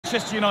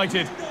Manchester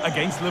United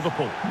against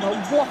Liverpool. Well,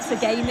 what a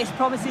game this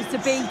promises to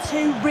be.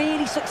 Two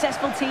really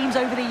successful teams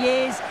over the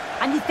years.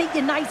 And you think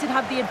United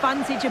have the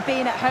advantage of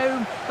being at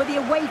home, but the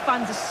away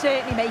fans are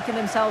certainly making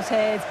themselves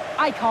heard.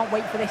 I can't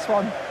wait for this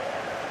one.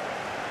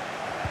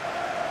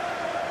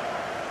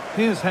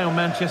 Here's how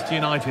Manchester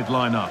United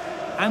line up.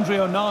 Andre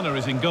Onana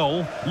is in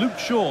goal. Luke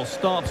Shaw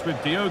starts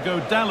with Diogo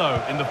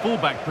Dalot in the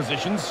fullback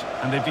positions.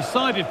 And they've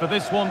decided for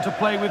this one to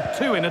play with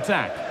two in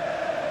attack.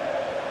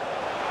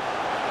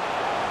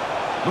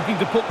 Looking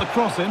to put the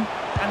cross in.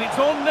 And it's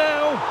on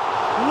now.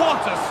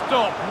 What a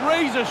stop.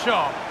 Razor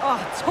sharp. Oh,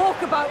 talk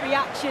about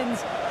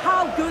reactions.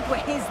 How good were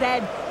his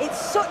then?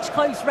 It's such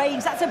close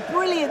range. That's a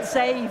brilliant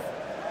save.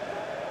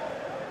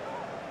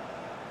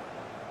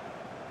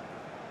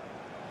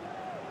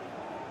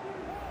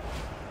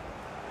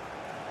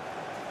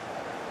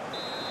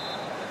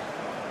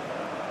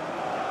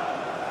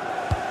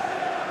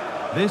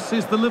 This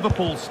is the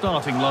Liverpool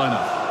starting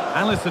lineup.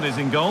 Alisson is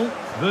in goal.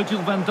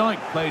 Virgil van Dijk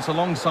plays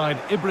alongside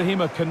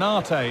Ibrahima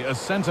Konate as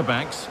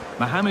centre-backs.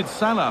 Mohamed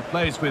Salah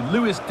plays with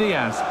Luis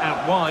Diaz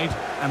out wide.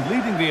 And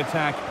leading the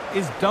attack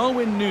is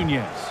Darwin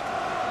Núñez.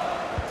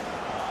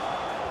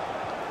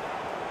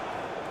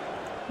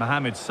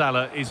 Mohamed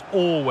Salah is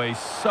always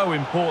so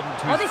important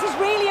to... Oh, this is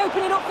really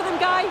opening up for them,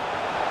 Guy.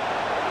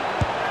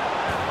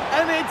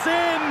 And it's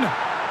in!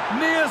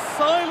 Near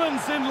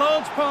silence in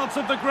large parts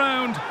of the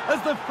ground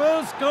as the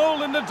first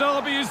goal in the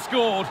derby is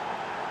scored.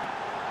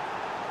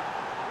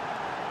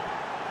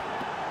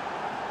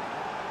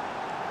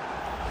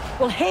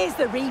 Well, here's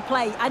the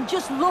replay, and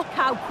just look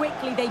how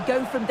quickly they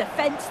go from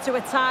defence to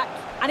attack.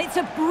 And it's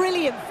a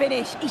brilliant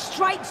finish. He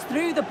strikes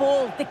through the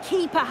ball. The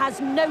keeper has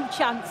no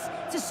chance.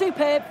 It's a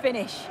superb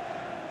finish.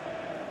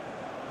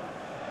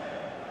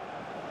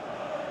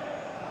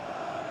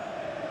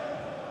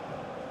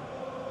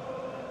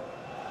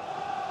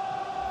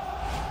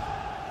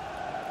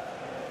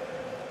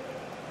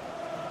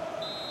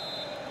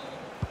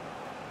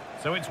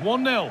 So it's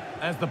 1-0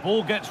 as the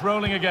ball gets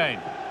rolling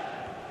again.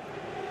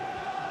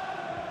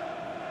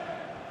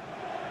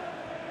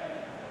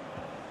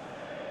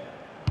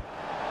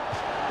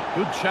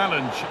 Good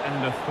challenge,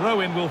 and a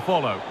throw-in will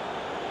follow.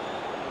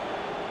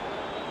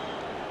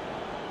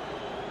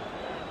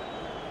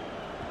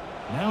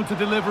 Now to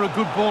deliver a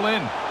good ball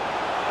in.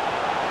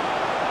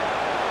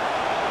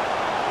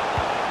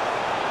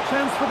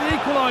 Chance for the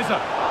equaliser.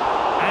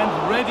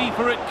 And ready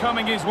for it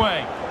coming his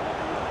way.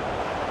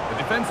 The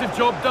defensive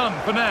job done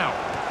for now.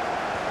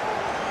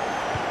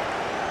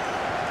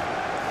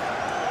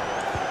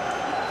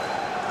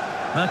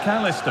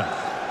 McAllister.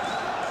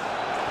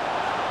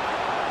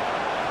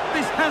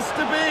 This has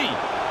to be.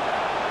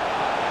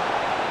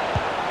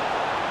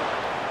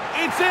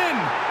 It's in.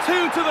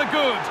 2 to the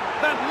good.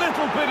 That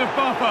little bit of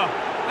buffer.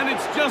 And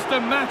it's just a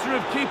matter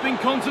of keeping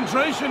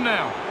concentration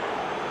now.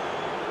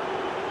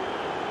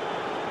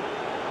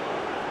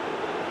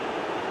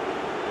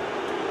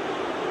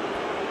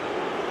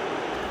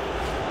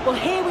 Well,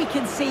 here we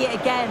can see it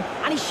again,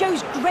 and he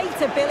shows great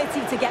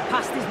ability to get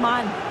past his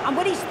man. And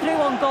when he's through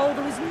on goal,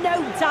 there was no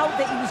doubt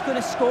that he was going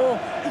to score.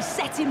 He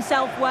set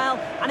himself well,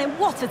 and then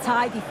what a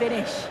tidy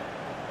finish.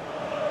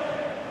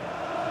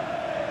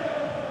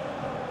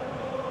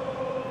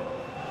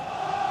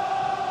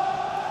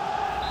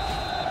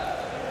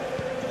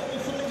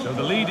 So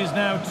the lead is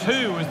now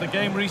 2 as the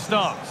game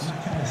restarts.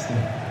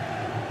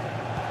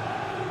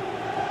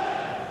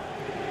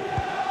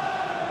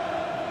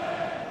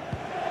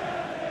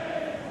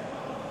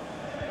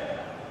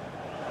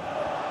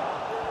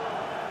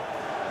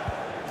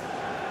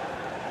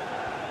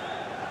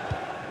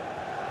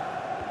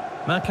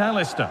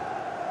 McAllister.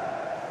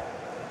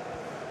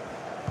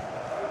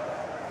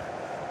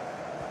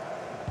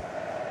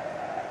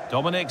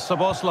 Dominic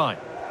Szoboszlai.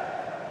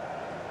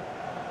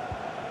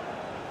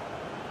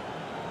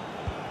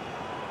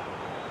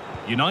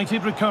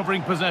 United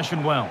recovering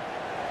possession well.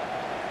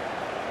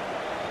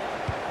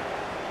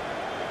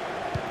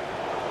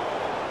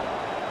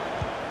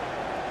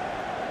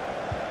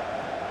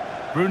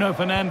 Bruno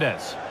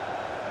Fernandes.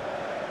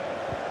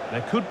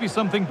 There could be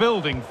something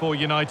building for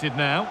United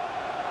now.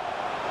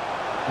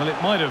 Well,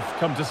 it might have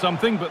come to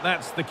something, but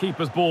that's the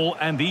keeper's ball,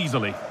 and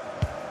easily.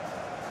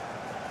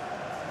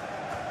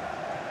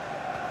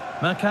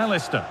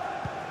 McAllister.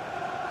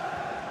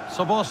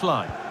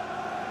 Szoboszlai.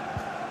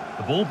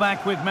 The ball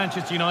back with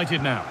Manchester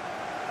United now.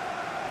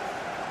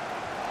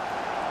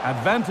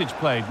 Advantage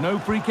played, no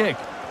free kick.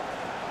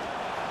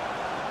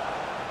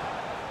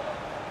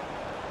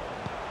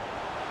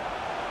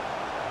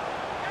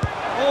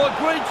 Oh, a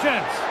great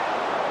chance.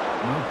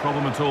 No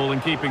problem at all in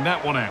keeping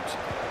that one out.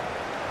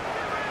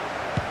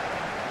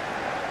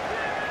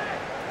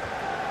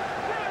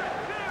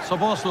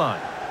 Szoboszlai.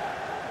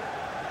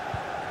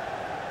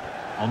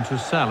 On to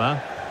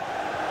Salah.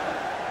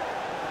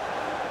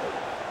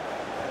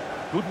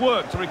 Good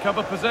work to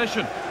recover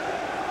possession.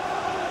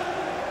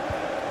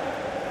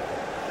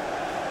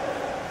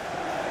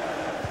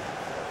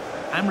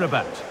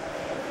 Amrabat.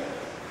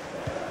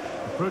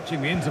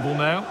 Approaching the interval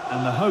now,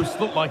 and the hosts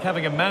look like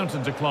having a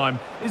mountain to climb.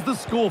 Is the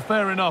score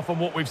fair enough on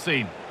what we've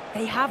seen?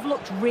 They have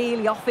looked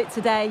really off it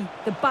today.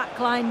 The back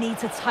line need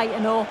to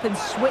tighten up and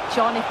switch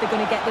on if they're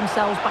going to get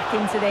themselves back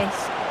into this.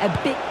 A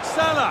big...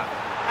 Salah!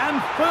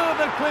 And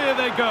further clear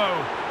they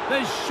go.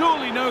 There's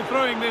surely no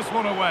throwing this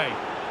one away.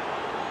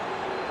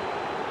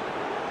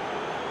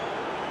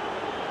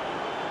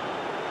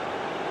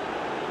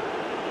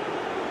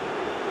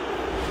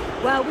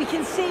 Well, we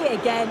can see it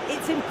again.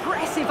 It's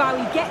impressive how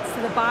he gets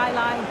to the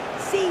byline,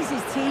 sees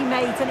his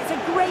teammates, and it's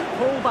a great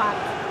pullback.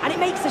 And it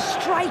makes the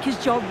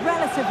striker's job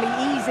relatively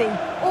easy.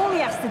 All he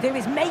has to do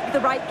is make the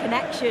right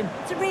connection.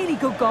 It's a really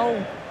good goal.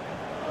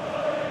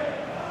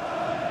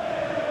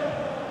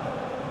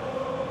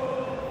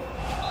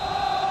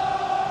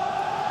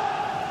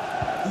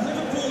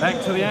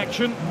 Back to the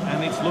action,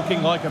 and it's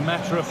looking like a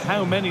matter of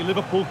how many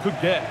Liverpool could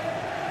get.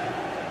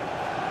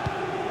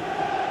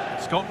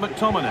 Scott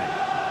McTominay.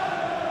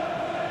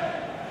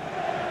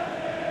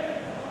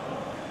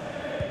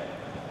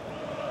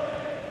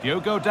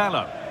 Diogo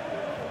Dalot.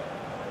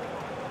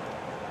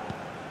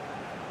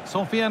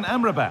 Sofiane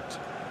Amrabat.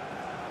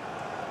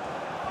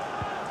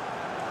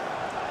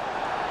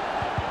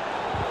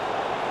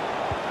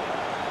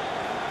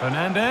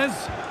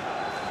 Fernandez.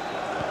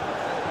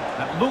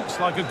 That looks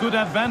like a good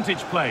advantage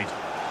played.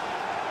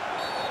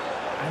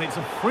 And it's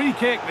a free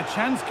kick. The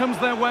chance comes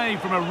their way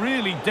from a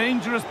really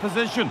dangerous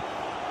position.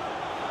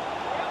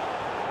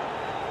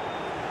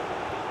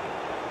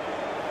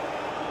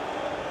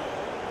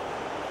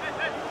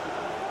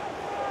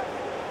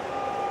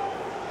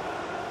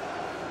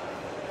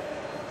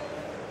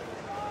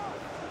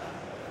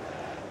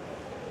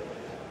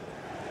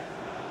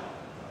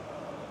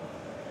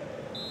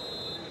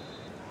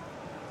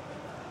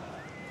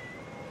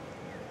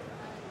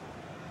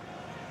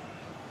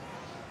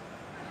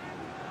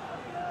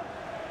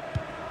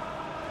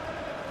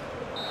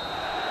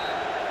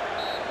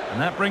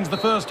 And that brings the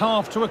first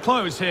half to a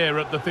close here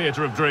at the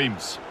Theatre of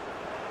Dreams.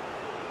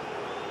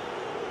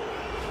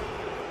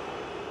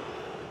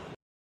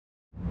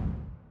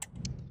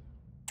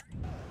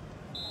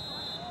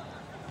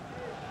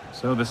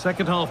 So the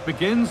second half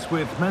begins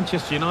with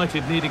Manchester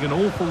United needing an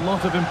awful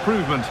lot of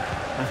improvement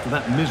after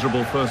that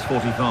miserable first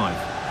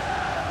 45.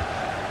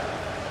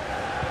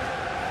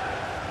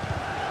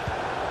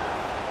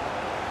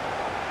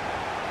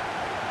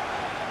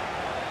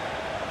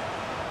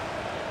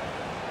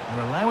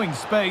 They're allowing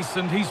space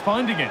and he's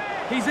finding it.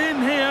 He's in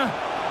here.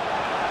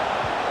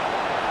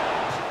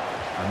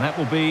 And that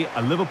will be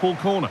a Liverpool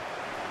corner.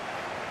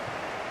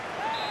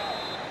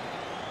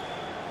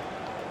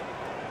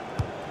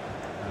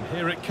 And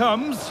here it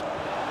comes.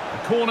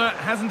 The corner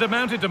hasn't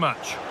amounted to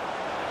much.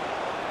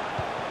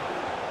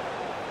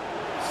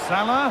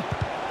 Salah.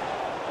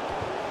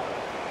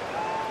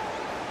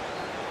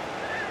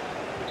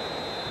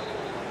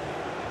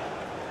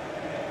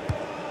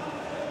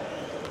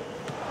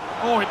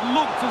 Oh, it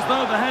looked as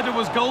though the header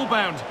was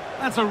goal-bound.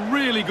 That's a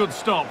really good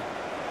stop.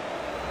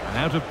 And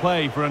out of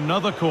play for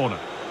another corner.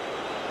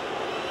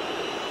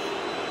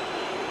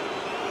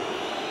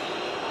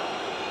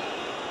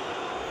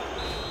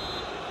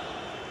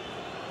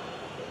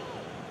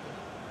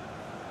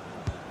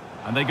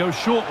 And they go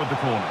short with the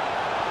corner.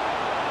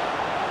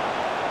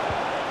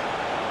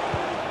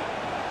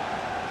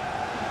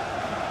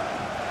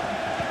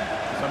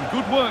 Some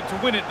good work to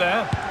win it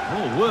there.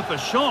 Oh, worth a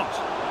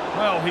shot.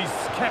 Well, he's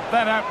kept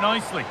that out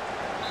nicely.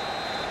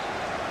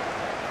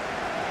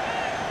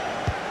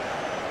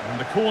 And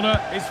the corner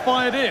is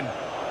fired in.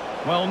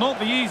 Well, not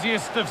the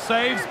easiest of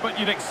saves, but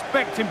you'd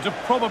expect him to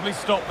probably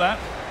stop that.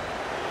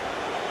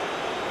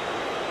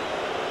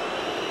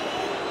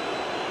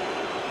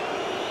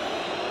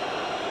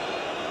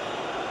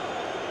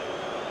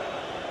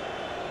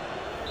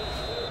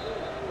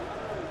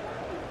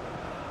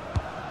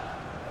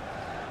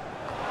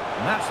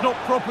 And that's not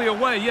properly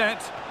away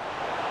yet.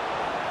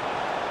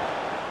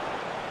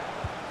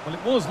 Well,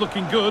 it was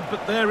looking good,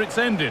 but there it's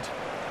ended.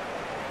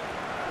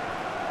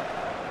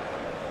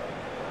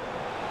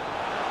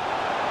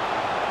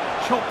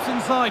 Chops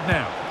inside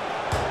now.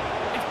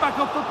 It's back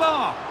off the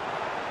bar.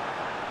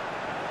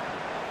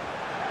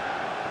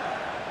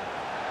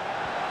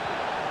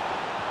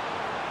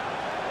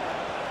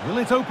 Will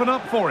it open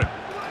up for him?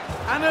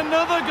 And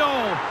another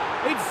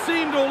goal! It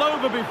seemed all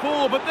over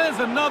before, but there's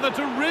another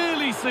to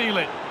really seal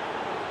it.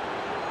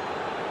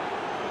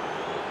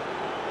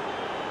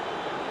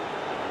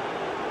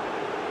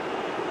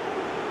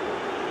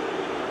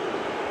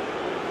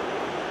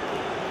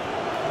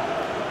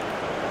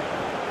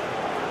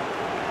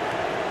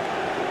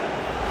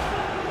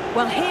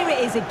 Well, here it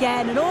is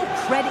again, and all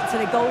credit to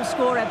the goal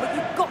scorer, but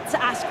you've got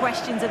to ask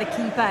questions of the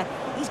keeper.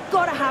 He's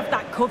got to have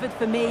that covered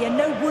for me, and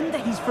no wonder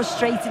he's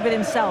frustrated with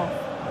himself.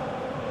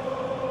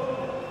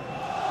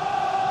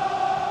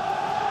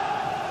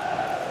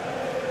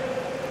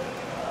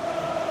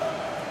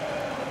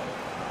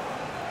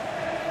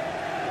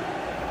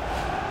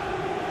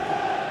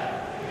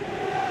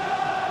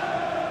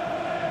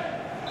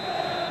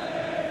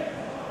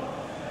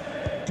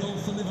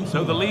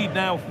 So the lead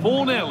now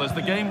 4-0 as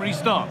the game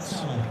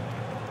restarts.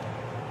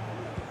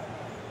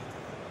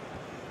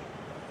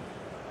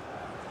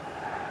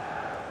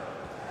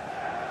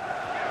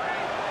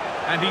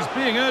 And he's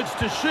being urged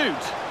to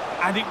shoot.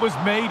 And it was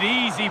made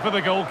easy for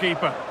the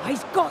goalkeeper.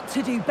 He's got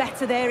to do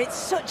better there. It's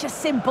such a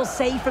simple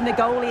save from the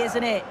goalie,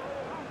 isn't it?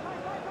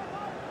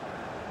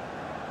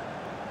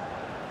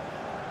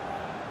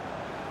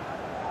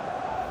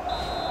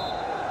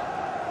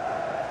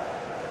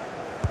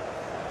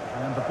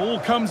 And the ball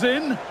comes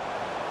in.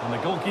 And the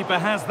goalkeeper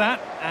has that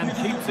and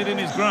keeps it in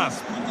his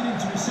grasp.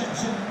 Into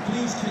reception.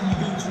 Please, can you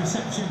go to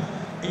reception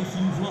if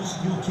you've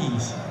lost your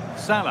keys?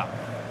 Salah.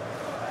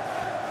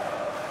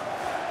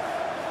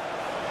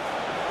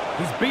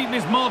 He's beaten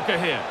his marker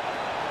here.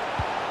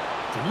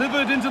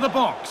 Delivered into the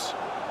box.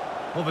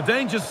 Well, the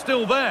danger's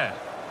still there.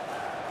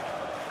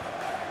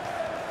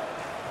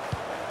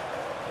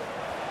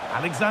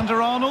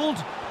 Alexander-Arnold.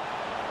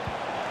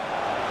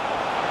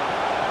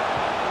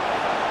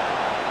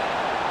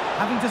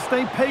 Having to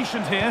stay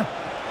patient here.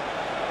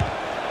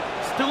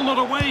 Still not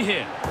away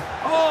here.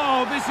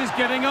 Oh, this is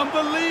getting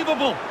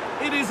unbelievable.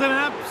 It is an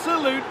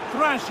absolute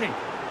thrashing.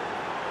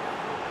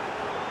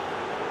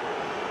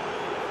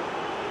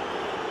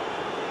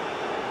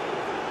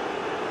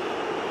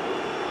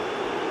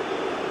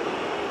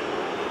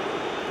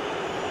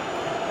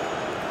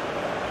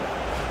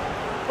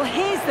 Well,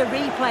 here's the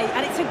replay,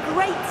 and it's a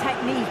great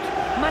technique.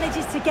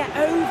 Manages to get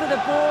over the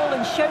ball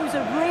and shows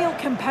a real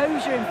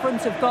composure in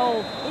front of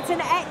goal. It's an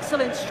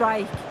excellent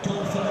strike.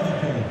 Goal for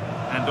Liverpool.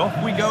 And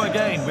off we go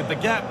again, with the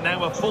gap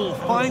now a full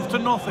 5-0.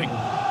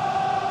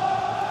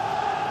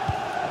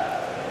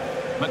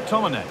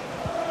 McTominay.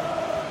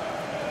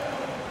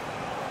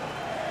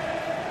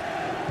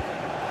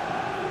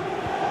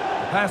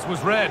 The pass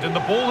was read, and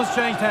the ball has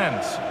changed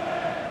hands.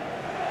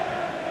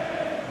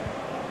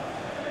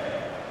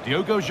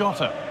 Diogo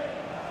Jota.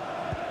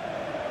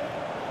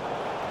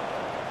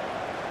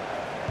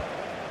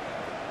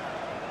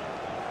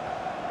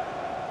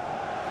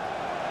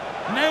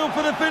 Now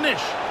for the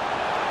finish.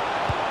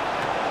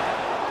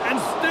 And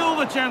still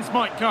the chance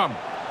might come.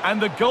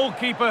 And the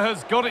goalkeeper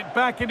has got it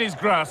back in his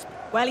grasp.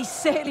 Well, he's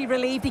certainly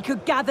relieved he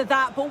could gather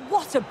that, but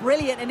what a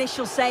brilliant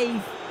initial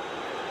save.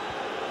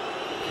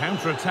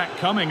 Counter-attack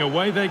coming,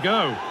 away they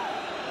go.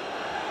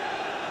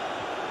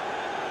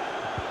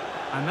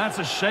 And that's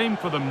a shame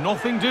for them,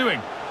 nothing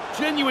doing.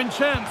 Genuine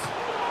chance.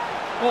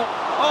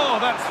 Oh,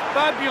 that's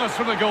fabulous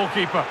from the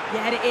goalkeeper.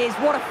 Yeah, it is.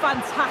 What a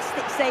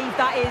fantastic save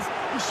that is.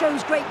 He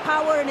shows great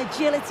power and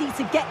agility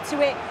to get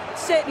to it.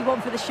 Certainly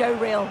one for the show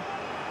reel.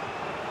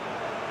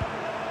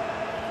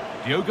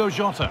 Diogo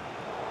Jota.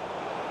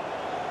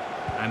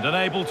 And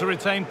unable to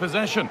retain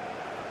possession.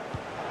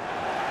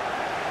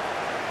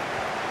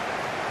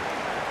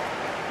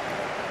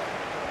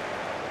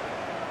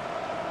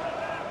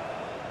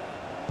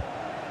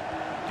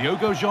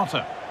 Diogo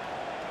Jota.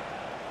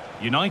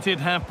 United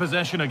have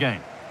possession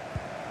again.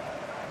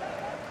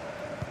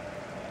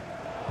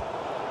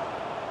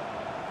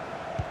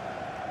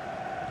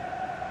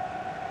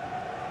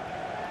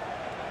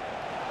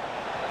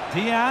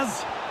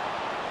 Diaz.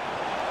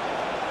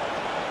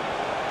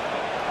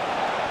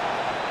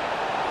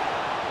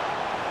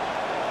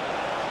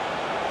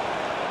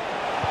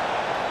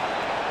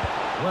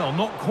 Well,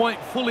 not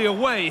quite fully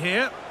away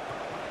here.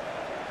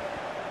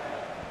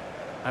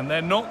 And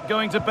they're not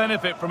going to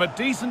benefit from a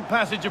decent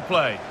passage of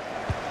play.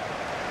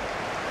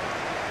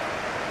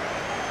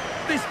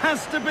 This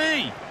has to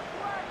be.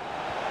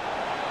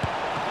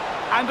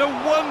 And a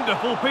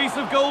wonderful piece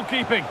of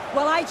goalkeeping.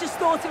 Well, I just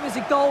thought it was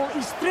a goal.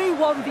 He's through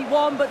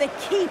 1v1, but the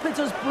keeper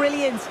does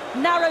brilliant.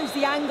 Narrows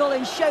the angle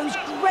and shows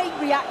great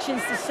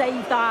reactions to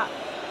save that.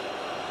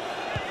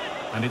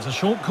 And it's a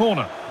short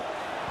corner.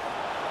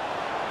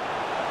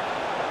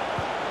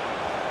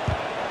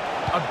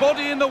 A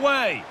body in the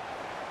way.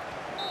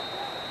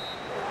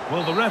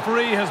 Well, the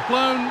referee has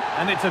blown,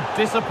 and it's a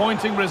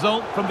disappointing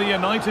result from the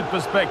United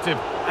perspective,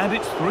 and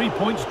it's 3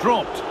 points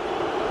dropped.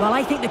 Well,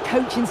 I think the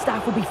coaching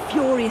staff will be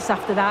furious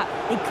after that.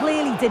 They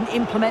clearly didn't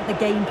implement the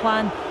game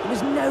plan. There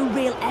was no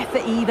real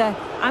effort either.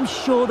 I'm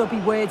sure there'll be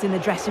words in the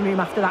dressing room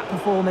after that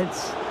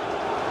performance.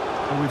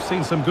 Well, we've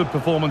seen some good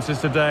performances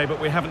today, but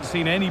we haven't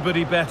seen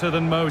anybody better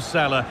than Mo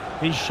Salah.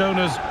 He's shown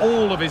us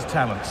all of his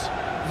talents.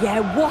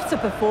 Yeah, what a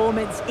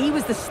performance. He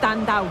was the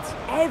standout.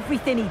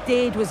 Everything he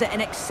did was at an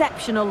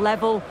exceptional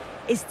level.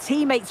 His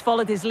teammates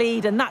followed his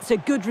lead, and that's a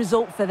good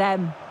result for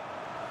them.